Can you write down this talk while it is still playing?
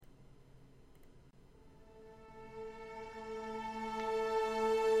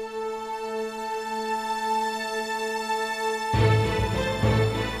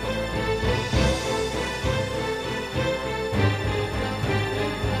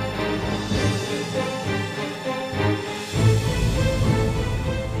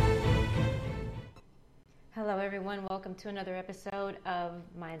everyone. Welcome to another episode of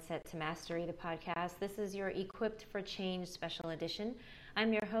Mindset to Mastery, the podcast. This is your Equipped for Change special edition.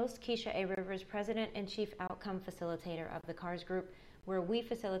 I'm your host, Keisha A. Rivers, President and Chief Outcome Facilitator of the CARS Group, where we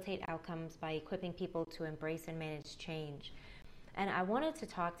facilitate outcomes by equipping people to embrace and manage change. And I wanted to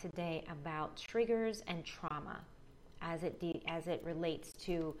talk today about triggers and trauma as it relates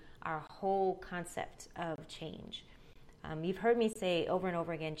to our whole concept of change. You've heard me say over and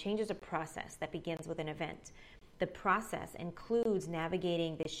over again, change is a process that begins with an event. The process includes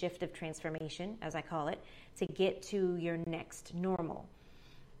navigating the shift of transformation, as I call it, to get to your next normal.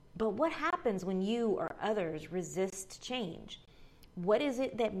 But what happens when you or others resist change? What is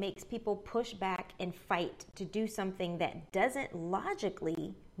it that makes people push back and fight to do something that doesn't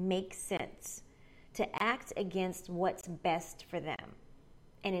logically make sense, to act against what's best for them,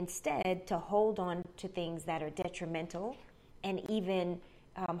 and instead to hold on to things that are detrimental and even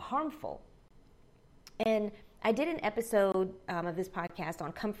harmful? And I did an episode of this podcast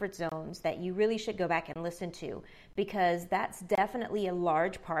on comfort zones that you really should go back and listen to, because that's definitely a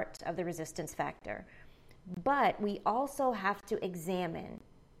large part of the resistance factor. But we also have to examine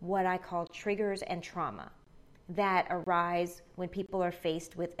what I call triggers and trauma that arise when people are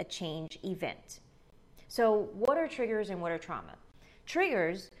faced with a change event. So what are triggers and what are trauma?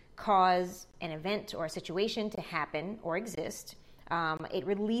 Triggers cause an event or a situation to happen or exist. It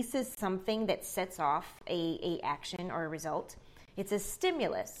releases something that sets off a action or a result. It's a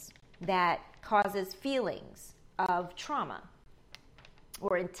stimulus that causes feelings of trauma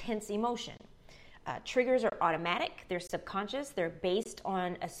or intense emotion. Triggers are automatic, they're subconscious, they're based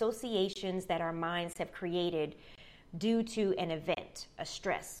on associations that our minds have created due to an event, a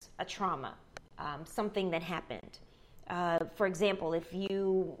stress, a trauma, something that happened. For example, if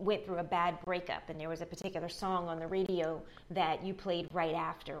you went through a bad breakup and there was a particular song on the radio that you played right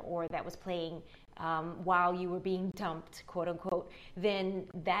after, or that was playing while you were being dumped, quote unquote, then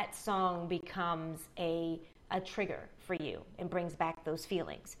that song becomes a trigger for you and brings back those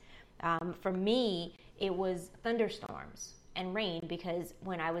feelings. For me, it was thunderstorms and rain, because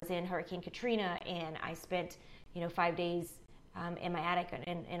when I was in Hurricane Katrina and I spent 5 days in my attic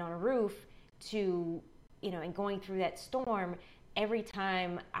and on a roof and going through that storm, every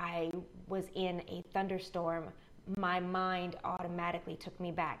time I was in a thunderstorm, my mind automatically took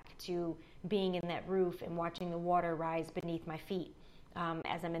me back to being in that roof and watching the water rise beneath my feet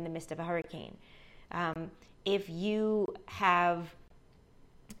as I'm in the midst of a hurricane. If you have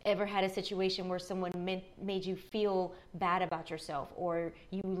ever had a situation where someone made you feel bad about yourself, or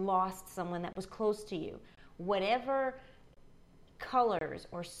you lost someone that was close to you, whatever colors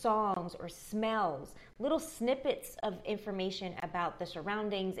or songs or smells, little snippets of information about the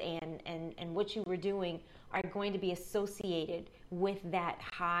surroundings and what you were doing are going to be associated with that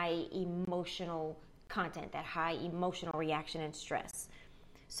high emotional content, that high emotional reaction and stress.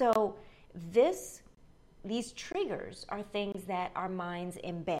 So these triggers are things that our minds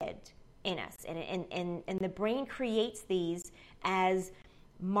embed in us, and the brain creates these as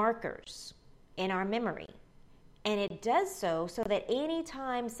markers in our memory. And it does so that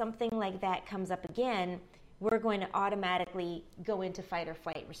anytime something like that comes up again, we're going to automatically go into fight or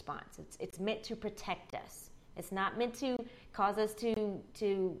flight response. It's meant to protect us. It's not meant to cause us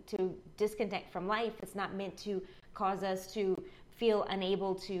to disconnect from life. It's not meant to cause us to feel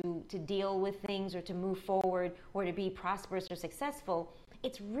unable to deal with things or to move forward or to be prosperous or successful.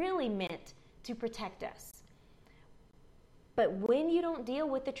 It's really meant to protect us. But when you don't deal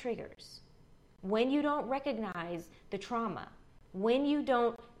with the triggers, when you don't recognize the trauma, when you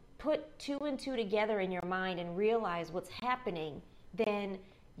don't put two and two together in your mind and realize what's happening, then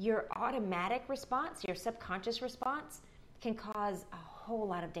your automatic response, your subconscious response, can cause a whole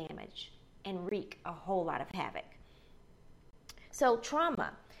lot of damage and wreak a whole lot of havoc. So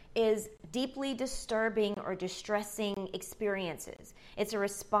trauma is deeply disturbing or distressing experiences. It's a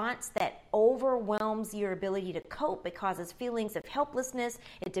response that overwhelms your ability to cope. It causes feelings of helplessness.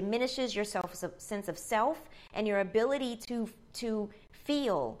 It diminishes your sense of self and your ability to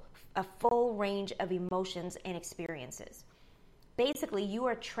feel a full range of emotions and experiences. Basically, you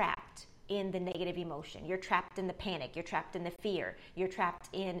are trapped in the negative emotion. You're trapped in the panic. You're trapped in the fear. You're trapped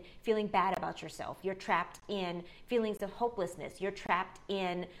in feeling bad about yourself. You're trapped in feelings of hopelessness. You're trapped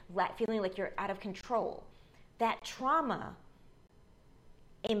in feeling like you're out of control. That trauma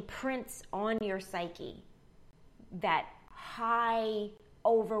imprints on your psyche that high,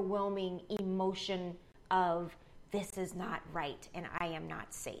 overwhelming emotion of this is not right and I am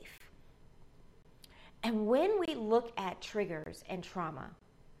not safe. And when we look at triggers and trauma,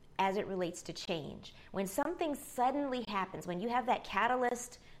 as it relates to change, when something suddenly happens, when you have that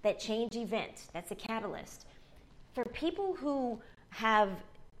catalyst, that change event, that's a catalyst, For people who have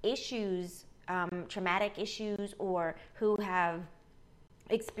issues, traumatic issues, or who have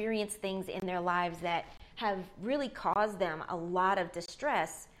experienced things in their lives that have really caused them a lot of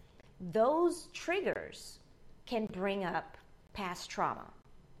distress, those triggers can bring up past trauma.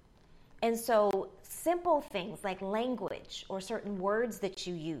 And so simple things like language or certain words that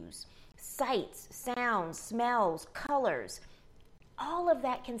you use, sights, sounds, smells, colors, all of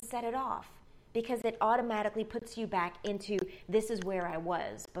that can set it off because it automatically puts you back into this is where I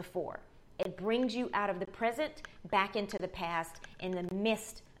was before. It brings you out of the present back into the past in the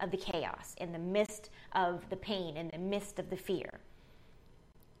midst of the chaos, in the midst of the pain, in the midst of the fear.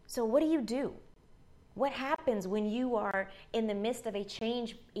 So what do? What happens when you are in the midst of a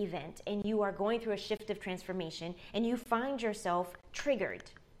change event and you are going through a shift of transformation and you find yourself triggered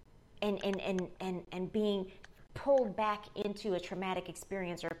and being pulled back into a traumatic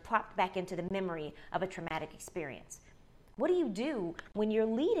experience or plopped back into the memory of a traumatic experience? What do you do when you're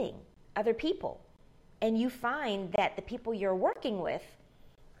leading other people and you find that the people you're working with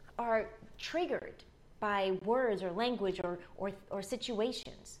are triggered by words or language or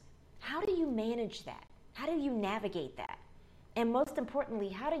situations? How do you manage that? How do you navigate that? And most importantly,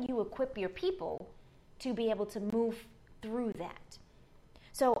 how do you equip your people to be able to move through that?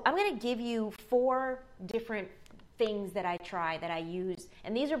 So I'm going to give you 4 different things that I try, that I use,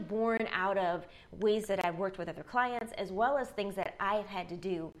 and these are born out of ways that I've worked with other clients as well as things that I've had to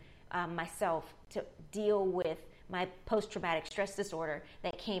do myself to deal with my post-traumatic stress disorder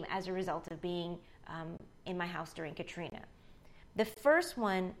that came as a result of being in my house during Katrina. The first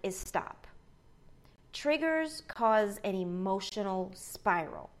one is stop. Triggers cause an emotional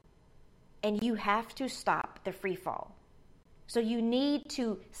spiral, and you have to stop the free fall. So you need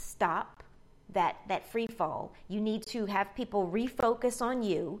to stop that free fall. You need to have people refocus on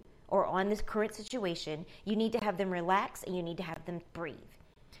you or on this current situation. You need to have them relax, and you need to have them breathe.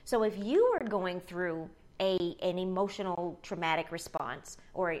 So if you are going through an emotional traumatic response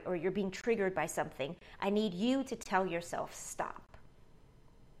or you're being triggered by something, I need you to tell yourself, stop.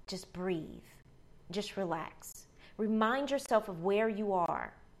 Just breathe. Just relax. Remind yourself of where you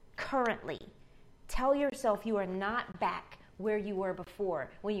are currently. Tell yourself you are not back where you were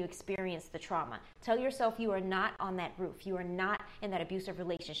before when you experienced the trauma. Tell yourself you are not on that roof. You are not in that abusive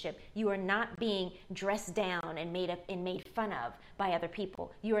relationship. You are not being dressed down and made fun of by other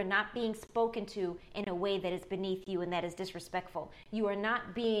people. You are not being spoken to in a way that is beneath you and that is disrespectful. You are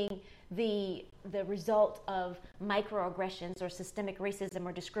not being the result of microaggressions or systemic racism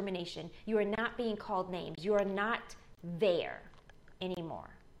or discrimination. You are not being called names. You are not there anymore.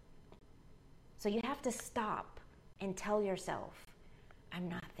 So you have to stop and tell yourself, I'm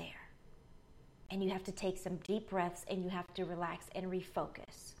not there. And you have to take some deep breaths and you have to relax and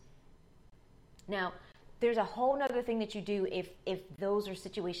refocus. Now, there's a whole nother thing that you do if those are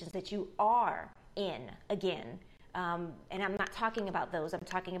situations that you are in again. And I'm not talking about those. I'm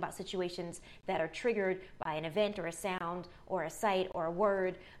talking about situations that are triggered by an event or a sound or a sight or a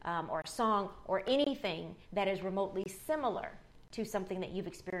word or a song or anything that is remotely similar to something that you've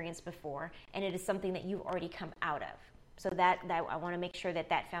experienced before, and it is something that you've already come out of. So that I want to make sure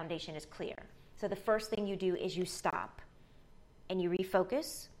that foundation is clear. So the first thing you do is you stop and you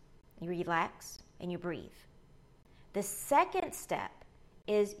refocus, you relax, and you breathe. The second step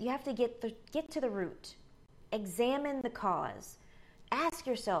is you have to get to the root. Examine the cause. Ask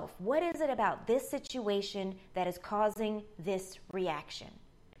yourself, what is it about this situation that is causing this reaction?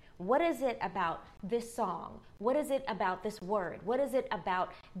 What is it about this song? What is it about this word? What is it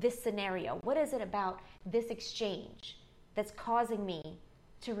about this scenario? What is it about this exchange that's causing me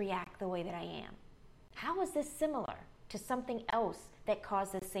to react the way that I am? How is this similar to something else that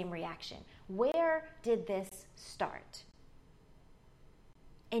caused the same reaction? Where did this start?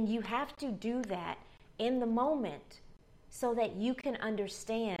 And you have to do that in the moment so that you can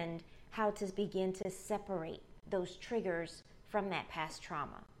understand how to begin to separate those triggers from that past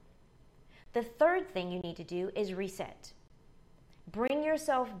trauma. The third thing you need to do is reset. Bring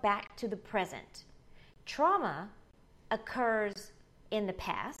yourself back to the present. Trauma occurs in the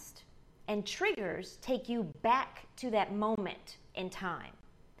past, and triggers take you back to that moment in time.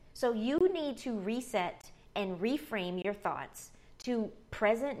 So you need to reset and reframe your thoughts to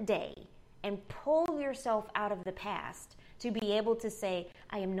present day and pull yourself out of the past to be able to say,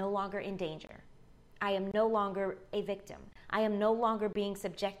 I am no longer in danger. I am no longer a victim. I am no longer being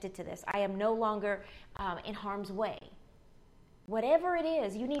subjected to this. I am no longer in harm's way. Whatever it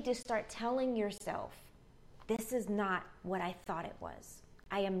is, you need to start telling yourself, this is not what I thought it was.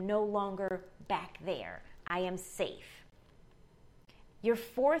 I am no longer back there. I am safe. Your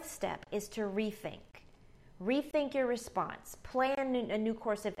fourth step is to rethink. Rethink your response. Plan a new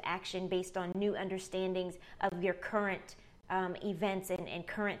course of action based on new understandings of your current events and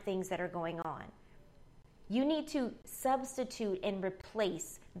current things that are going on. You need to substitute and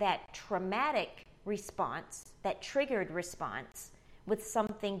replace that traumatic response, that triggered response, with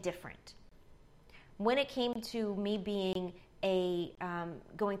something different. When it came to me being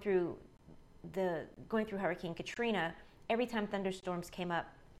going through Hurricane Katrina, every time thunderstorms came up,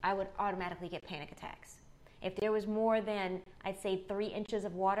 I would automatically get panic attacks. If there was more than, I'd say, 3 inches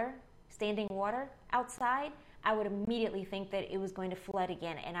of water, standing water outside, I would immediately think that it was going to flood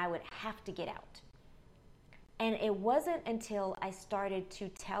again and I would have to get out. And it wasn't until I started to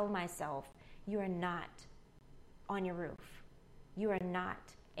tell myself, you are not on your roof. You are not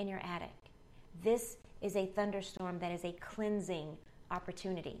in your attic. This is a thunderstorm that is a cleansing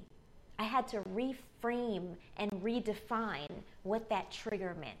opportunity. I had to reframe and redefine what that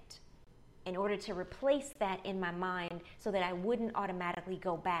trigger meant in order to replace that in my mind so that I wouldn't automatically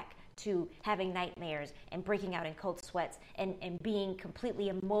go back to having nightmares and breaking out in cold sweats and being completely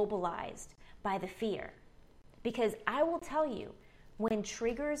immobilized by the fear. Because I will tell you, when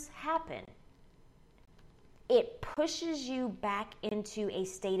triggers happen, it pushes you back into a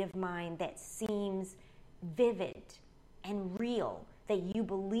state of mind that seems vivid and real, that you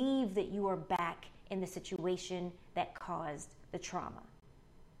believe that you are back in the situation that caused the trauma.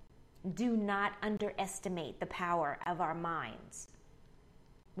 Do not underestimate the power of our minds.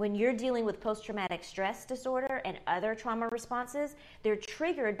 When you're dealing with post-traumatic stress disorder and other trauma responses, they're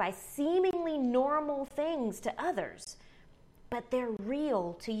triggered by seemingly normal things to others, but they're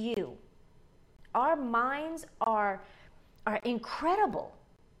real to you. Our minds are incredible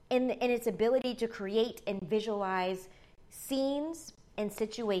in its ability to create and visualize scenes and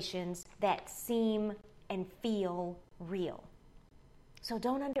situations that seem and feel real. So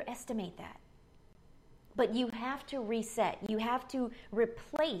don't underestimate that. But you have to reset. You have to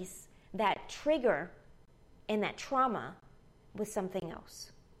replace that trigger and that trauma with something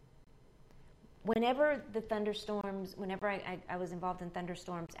else. Whenever I was involved in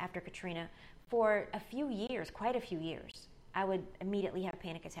thunderstorms after Katrina, for a few years, quite a few years, I would immediately have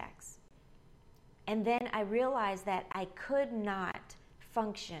panic attacks. And then I realized that I could not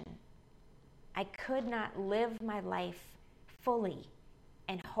function. I could not live my life fully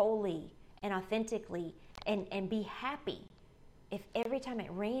and wholly and authentically and be happy if every time it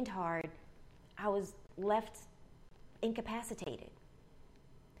rained hard, I was left incapacitated.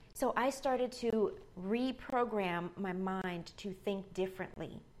 So I started to reprogram my mind to think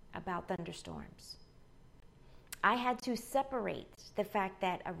differently about thunderstorms. I had to separate the fact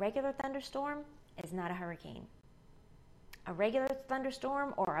that a regular thunderstorm is not a hurricane. A regular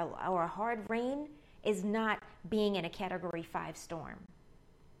thunderstorm or a hard rain is not being in a Category 5 storm.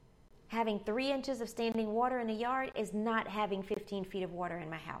 Having 3 inches of standing water in a yard is not having 15 feet of water in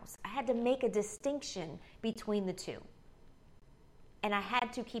my house. I had to make a distinction between the two. And I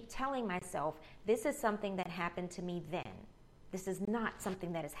had to keep telling myself, this is something that happened to me then. This is not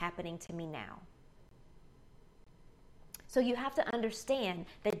something that is happening to me now. So you have to understand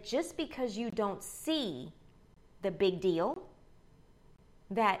that just because you don't see the big deal,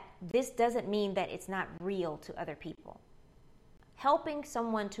 that this doesn't mean that it's not real to other people. Helping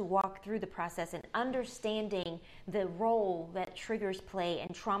someone to walk through the process and understanding the role that triggers play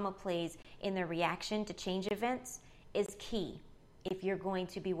and trauma plays in their reaction to change events is key if you're going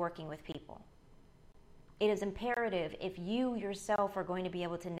to be working with people. It is imperative if you yourself are going to be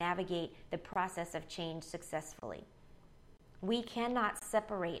able to navigate the process of change successfully. We cannot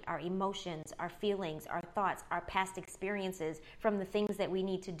separate our emotions, our feelings, our thoughts, our past experiences from the things that we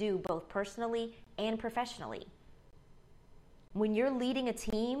need to do both personally and professionally. When you're leading a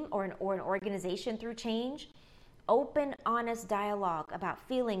team or an organization through change, open, honest dialogue about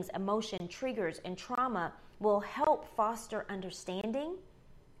feelings, emotion, triggers, and trauma will help foster understanding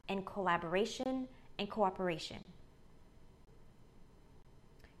and collaboration and cooperation.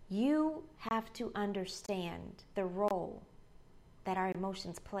 You have to understand the role that our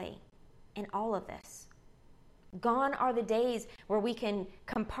emotions play in all of this. Gone are the days where we can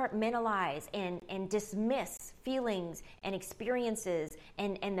compartmentalize and dismiss feelings and experiences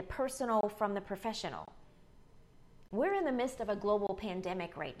and the personal from the professional. We're in the midst of a global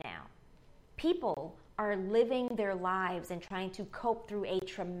pandemic right now. People are living their lives and trying to cope through a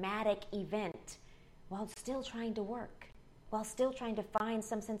traumatic event while still trying to work, while still trying to find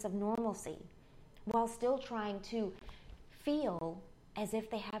some sense of normalcy, while still trying to feel as if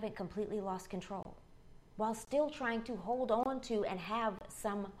they haven't completely lost control, while still trying to hold on to and have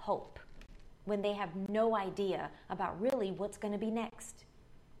some hope when they have no idea about really what's going to be next.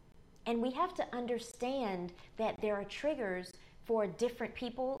 And we have to understand that there are triggers for different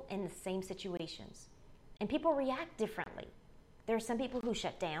people in the same situations. And people react differently. There are some people who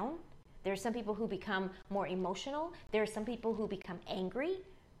shut down. There are some people who become more emotional. There are some people who become angry.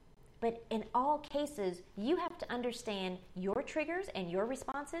 But in all cases, you have to understand your triggers and your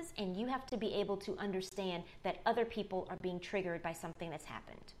responses, and you have to be able to understand that other people are being triggered by something that's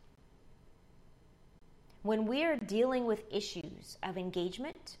happened. When we're dealing with issues of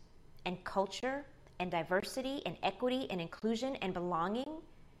engagement and culture and diversity and equity and inclusion and belonging,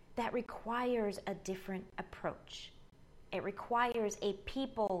 that requires a different approach. It requires a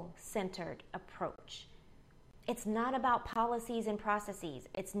people-centered approach. It's not about policies and processes.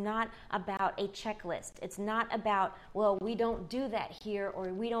 It's not about a checklist. It's not about, well, we don't do that here,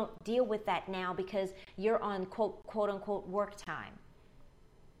 or we don't deal with that now because you're on quote unquote work time.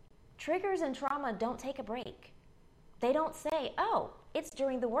 Triggers and trauma don't take a break. They don't say, oh, it's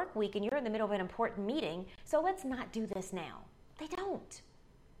during the work week and you're in the middle of an important meeting, so let's not do this now. They don't.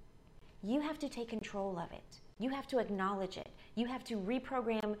 You have to take control of it. You have to acknowledge it. You have to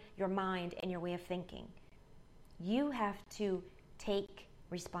reprogram your mind and your way of thinking. You have to take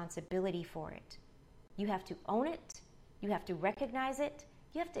responsibility for it. You have to own it. You have to recognize it.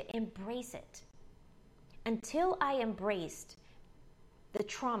 You have to embrace it. Until I embraced the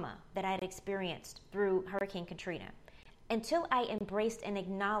trauma that I had experienced through Hurricane Katrina, until I embraced and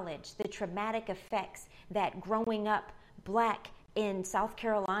acknowledged the traumatic effects that growing up Black in South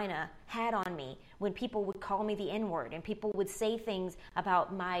Carolina had on me, when people would call me the N-word and people would say things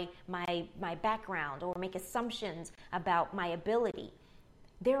about my background or make assumptions about my ability.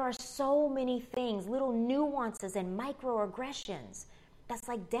 There are so many things, little nuances and microaggressions. That's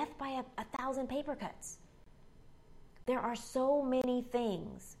like death by a thousand paper cuts. There are so many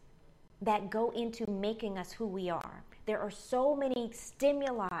things that go into making us who we are. There are so many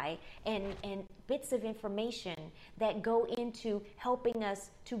stimuli and bits of information that go into helping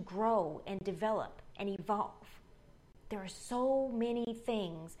us to grow and develop and evolve. There are so many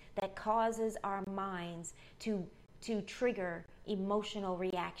things that causes our minds to trigger emotional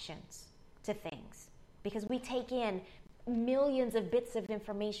reactions to things, because we take in millions of bits of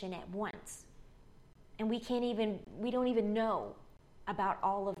information at once, and we don't even know about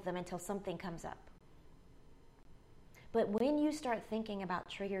all of them until something comes up. But when you start thinking about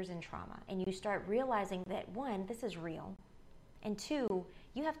triggers and trauma, and you start realizing that, one, this is real, and two,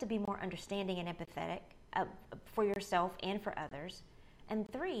 you have to be more understanding and empathetic for yourself and for others,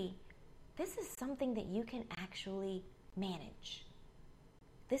 and three, this is something that you can actually manage.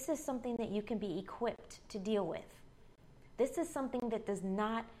 This is something that you can be equipped to deal with. This is something that does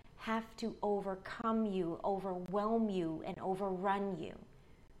not have to overcome you, overwhelm you, and overrun you.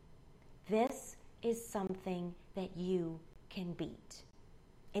 This is something that you can beat.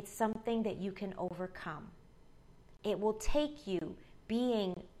 It's something that you can overcome. It will take you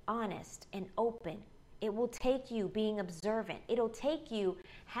being honest and open. It will take you being observant. It'll take you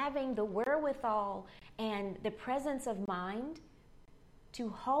having the wherewithal and the presence of mind to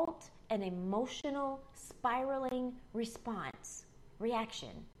halt an emotional spiraling reaction,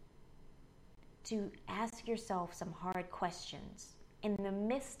 to ask yourself some hard questions in the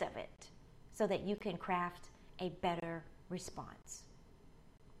midst of it so that you can craft a better response.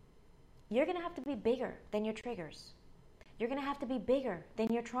 You're going to have to be bigger than your triggers. You're going to have to be bigger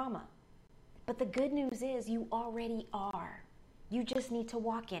than your trauma. But the good news is you already are. You just need to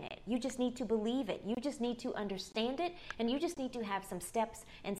walk in it. You just need to believe it. You just need to understand it. And you just need to have some steps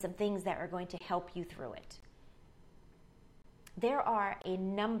and some things that are going to help you through it. There are a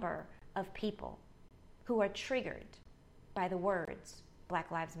number of people who are triggered by the words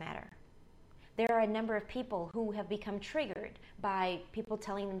Black Lives Matter. There are a number of people who have become triggered by people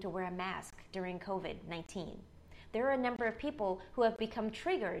telling them to wear a mask during COVID-19. There are a number of people who have become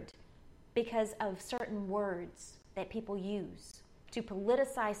triggered because of certain words that people use to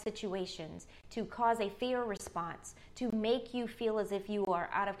politicize situations, to cause a fear response, to make you feel as if you are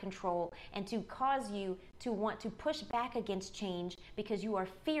out of control, and to cause you to want to push back against change because you are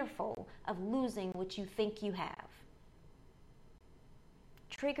fearful of losing what you think you have.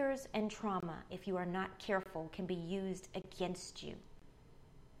 Triggers and trauma, if you are not careful, can be used against you.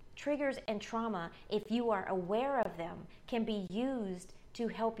 Triggers and trauma, if you are aware of them, can be used to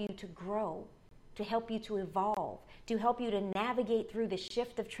help you to grow, to help you to evolve, to help you to navigate through the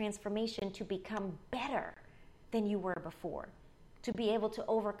shift of transformation to become better than you were before, to be able to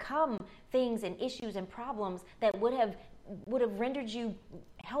overcome things and issues and problems that would have rendered you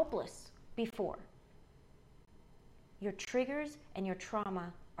helpless before. Your triggers and your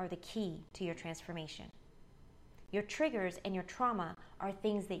trauma are the key to your transformation. Your triggers and your trauma are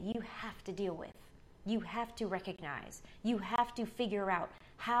things that you have to deal with. You have to recognize. You have to figure out,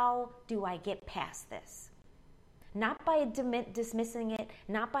 how do I get past this? Not by dismissing it,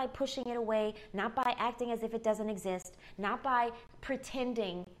 not by pushing it away, not by acting as if it doesn't exist, not by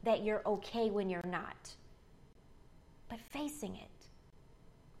pretending that you're okay when you're not, but facing it,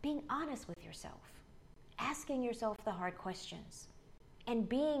 being honest with yourself, asking yourself the hard questions, and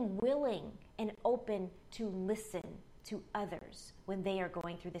being willing and open to listen to others when they are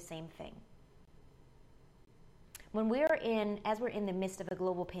going through the same thing. As we're in the midst of a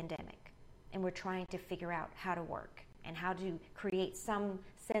global pandemic, and we're trying to figure out how to work and how to create some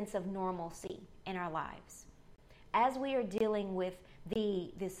sense of normalcy in our lives, as we are dealing with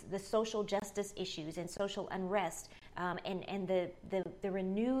the social justice issues and social unrest, and the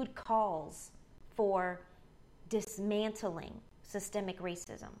renewed calls for dismantling systemic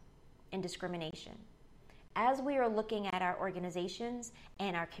racism and discrimination, as we are looking at our organizations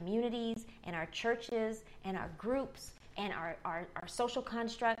and our communities and our churches and our groups and our social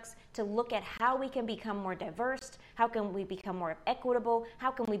constructs to look at how we can become more diverse, how can we become more equitable, how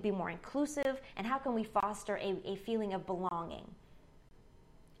can we be more inclusive, and how can we foster a feeling of belonging.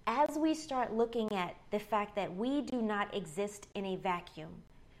 As we start looking at the fact that we do not exist in a vacuum,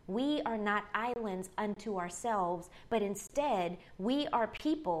 we are not islands unto ourselves, but instead we are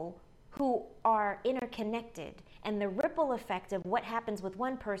people who are interconnected, and the ripple effect of what happens with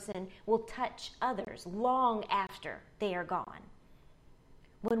one person will touch others long after they are gone.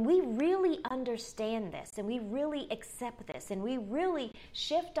 When we really understand this, and we really accept this, and we really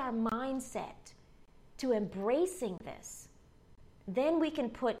shift our mindset to embracing this, then we can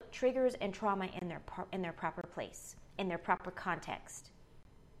put triggers and trauma in their proper place, in their proper context.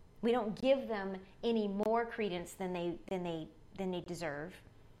 We don't give them any more credence than they deserve.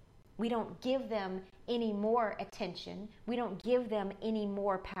 We don't give them any more attention. We don't give them any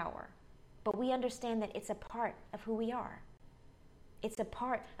more power. But we understand that it's a part of who we are. It's a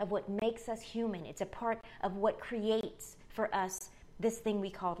part of what makes us human. It's a part of what creates for us this thing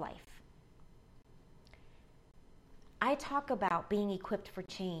we call life. I talk about being equipped for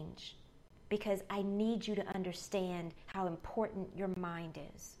change because I need you to understand how important your mind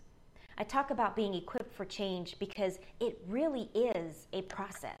is. I talk about being equipped for change because it really is a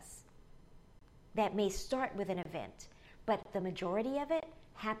process that may start with an event, but the majority of it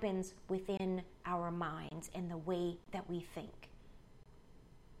happens within our minds and the way that we think.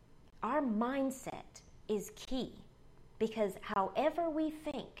 Our mindset is key because however we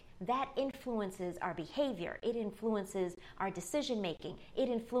think, that influences our behavior. It influences our decision making. It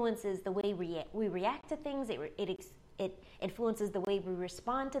influences the way we react to things. It influences the way we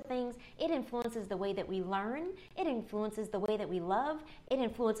respond to things. It influences the way that we learn. It influences the way that we love. It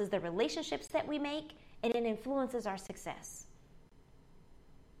influences the relationships that we make. And it influences our success.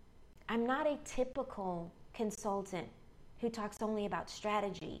 I'm not a typical consultant who talks only about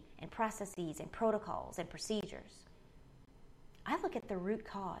strategy and processes and protocols and procedures. I look at the root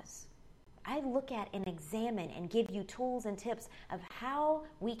cause. I look at and examine and give you tools and tips of how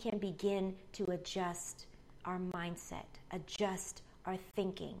we can begin to adjust our mindset, adjust our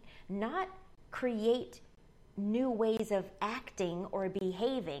thinking, not create new ways of acting or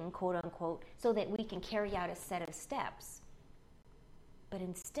behaving, quote unquote, so that we can carry out a set of steps, but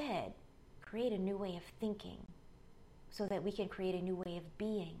instead create a new way of thinking so that we can create a new way of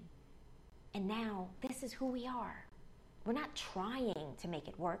being. And now this is who we are. We're not trying to make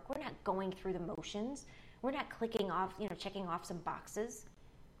it work. We're not going through the motions. We're not clicking off, checking off some boxes.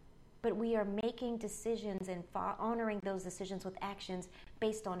 But we are making decisions and honoring those decisions with actions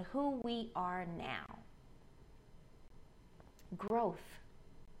based on who we are now. Growth,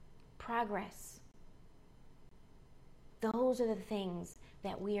 progress. Those are the things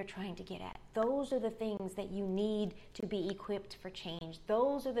that we are trying to get at. Those are the things that you need to be equipped for change.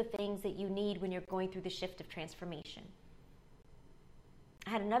 Those are the things that you need when you're going through the shift of transformation. I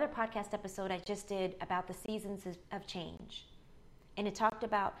had another podcast episode I just did about the seasons of change. And it talked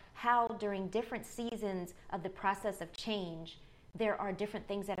about how during different seasons of the process of change, there are different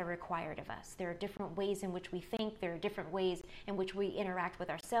things that are required of us. There are different ways in which we think. There are different ways in which we interact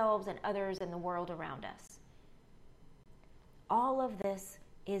with ourselves and others in the world around us. All of this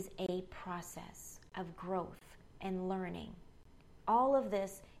is a process of growth and learning. All of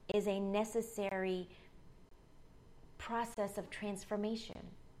this is a necessary process of transformation.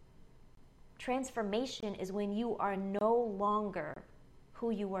 Transformation is when you are no longer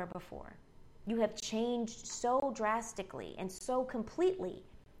who you were before. You have changed so drastically and so completely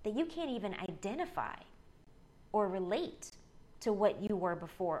that you can't even identify or relate to what you were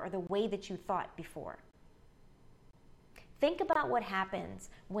before or the way that you thought before. Think about what happens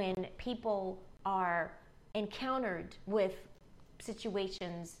when people are encountered with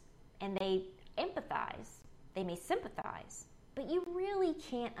situations and they empathize, they may sympathize, but you really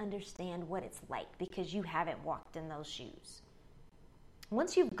can't understand what it's like because you haven't walked in those shoes.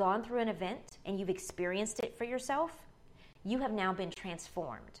 Once you've gone through an event and you've experienced it for yourself, you have now been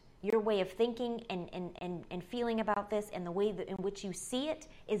transformed. Your way of thinking and feeling about this and the way in which you see it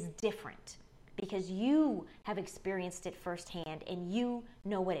is different because you have experienced it firsthand and you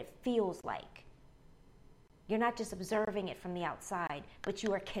know what it feels like. You're not just observing it from the outside, but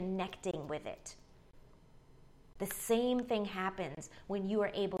you are connecting with it. The same thing happens when you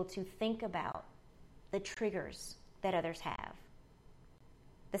are able to think about the triggers that others have.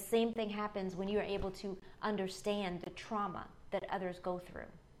 The same thing happens when you are able to understand the trauma that others go through.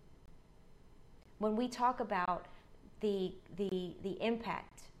 When we talk about the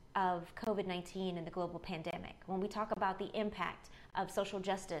impact of COVID-19 and the global pandemic, when we talk about the impact of social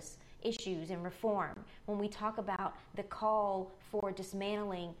justice issues and reform, when we talk about the call for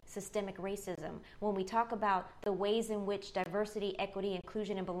dismantling systemic racism, when we talk about the ways in which diversity, equity,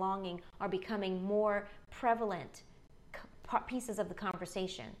 inclusion, and belonging are becoming more prevalent pieces of the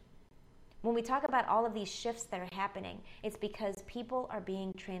conversation, when we talk about all of these shifts that are happening, it's because people are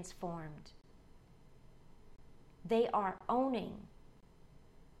being transformed. They are owning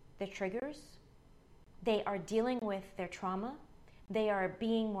the triggers. They are dealing with their trauma. They are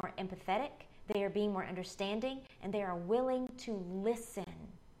being more empathetic. They are being more understanding. And they are willing to listen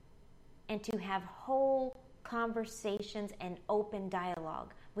and to have whole conversations and open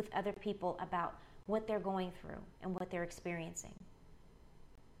dialogue with other people about what they're going through and what they're experiencing.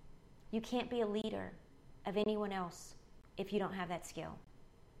 You can't be a leader of anyone else if you don't have that skill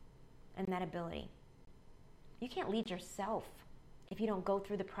and that ability. You can't lead yourself if you don't go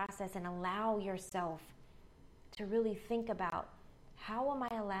through the process and allow yourself to really think about, how am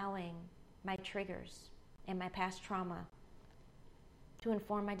I allowing my triggers and my past trauma to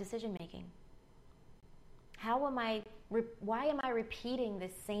inform my decision making? Why am I repeating the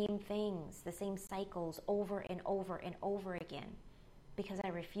same things, the same cycles over and over and over again? Because I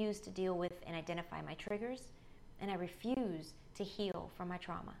refuse to deal with and identify my triggers, and I refuse to heal from my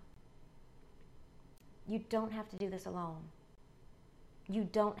trauma. You don't have to do this alone. You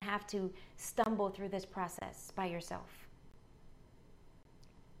don't have to stumble through this process by yourself.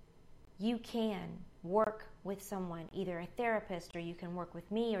 You can work with someone, either a therapist, or you can work with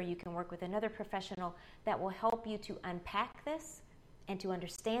me, or you can work with another professional that will help you to unpack this and to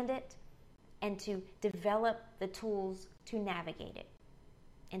understand it and to develop the tools to navigate it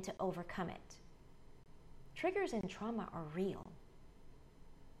and to overcome it. Triggers and trauma are real.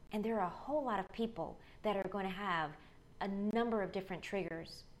 And there are a whole lot of people that are going to have a number of different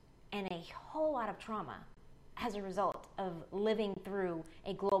triggers and a whole lot of trauma as a result of living through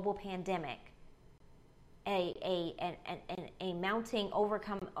a global pandemic, a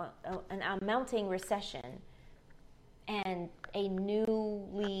mounting recession, and a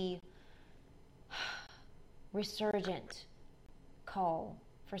newly resurgent call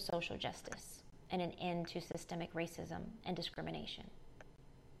for social justice and an end to systemic racism and discrimination.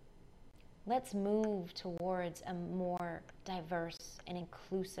 Let's move towards a more diverse and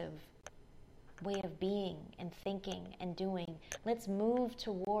inclusive way of being and thinking and doing. Let's move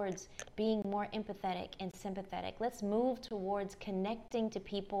towards being more empathetic and sympathetic. Let's move towards connecting to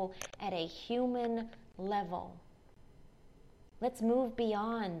people at a human level. Let's move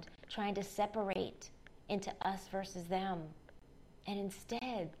beyond trying to separate into us versus them. And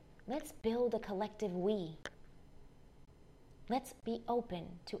instead, let's build a collective we. Let's be open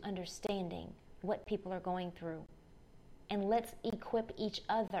to understanding what people are going through. And let's equip each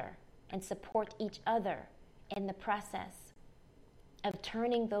other and support each other in the process of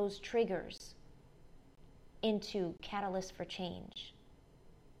turning those triggers into catalysts for change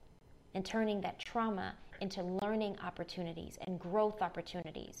and turning that trauma into learning opportunities and growth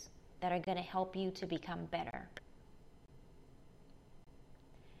opportunities that are going to help you to become better.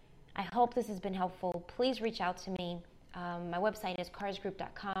 I hope this has been helpful. Please reach out to me. My website is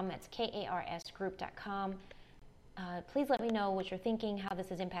carsgroup.com. That's KARSgroup.com. Please let me know what you're thinking, how this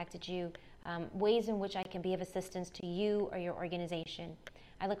has impacted you, ways in which I can be of assistance to you or your organization.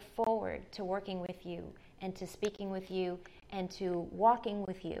 I look forward to working with you and to speaking with you and to walking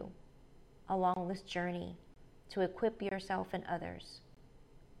with you along this journey to equip yourself and others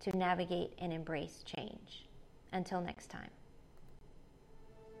to navigate and embrace change. Until next time.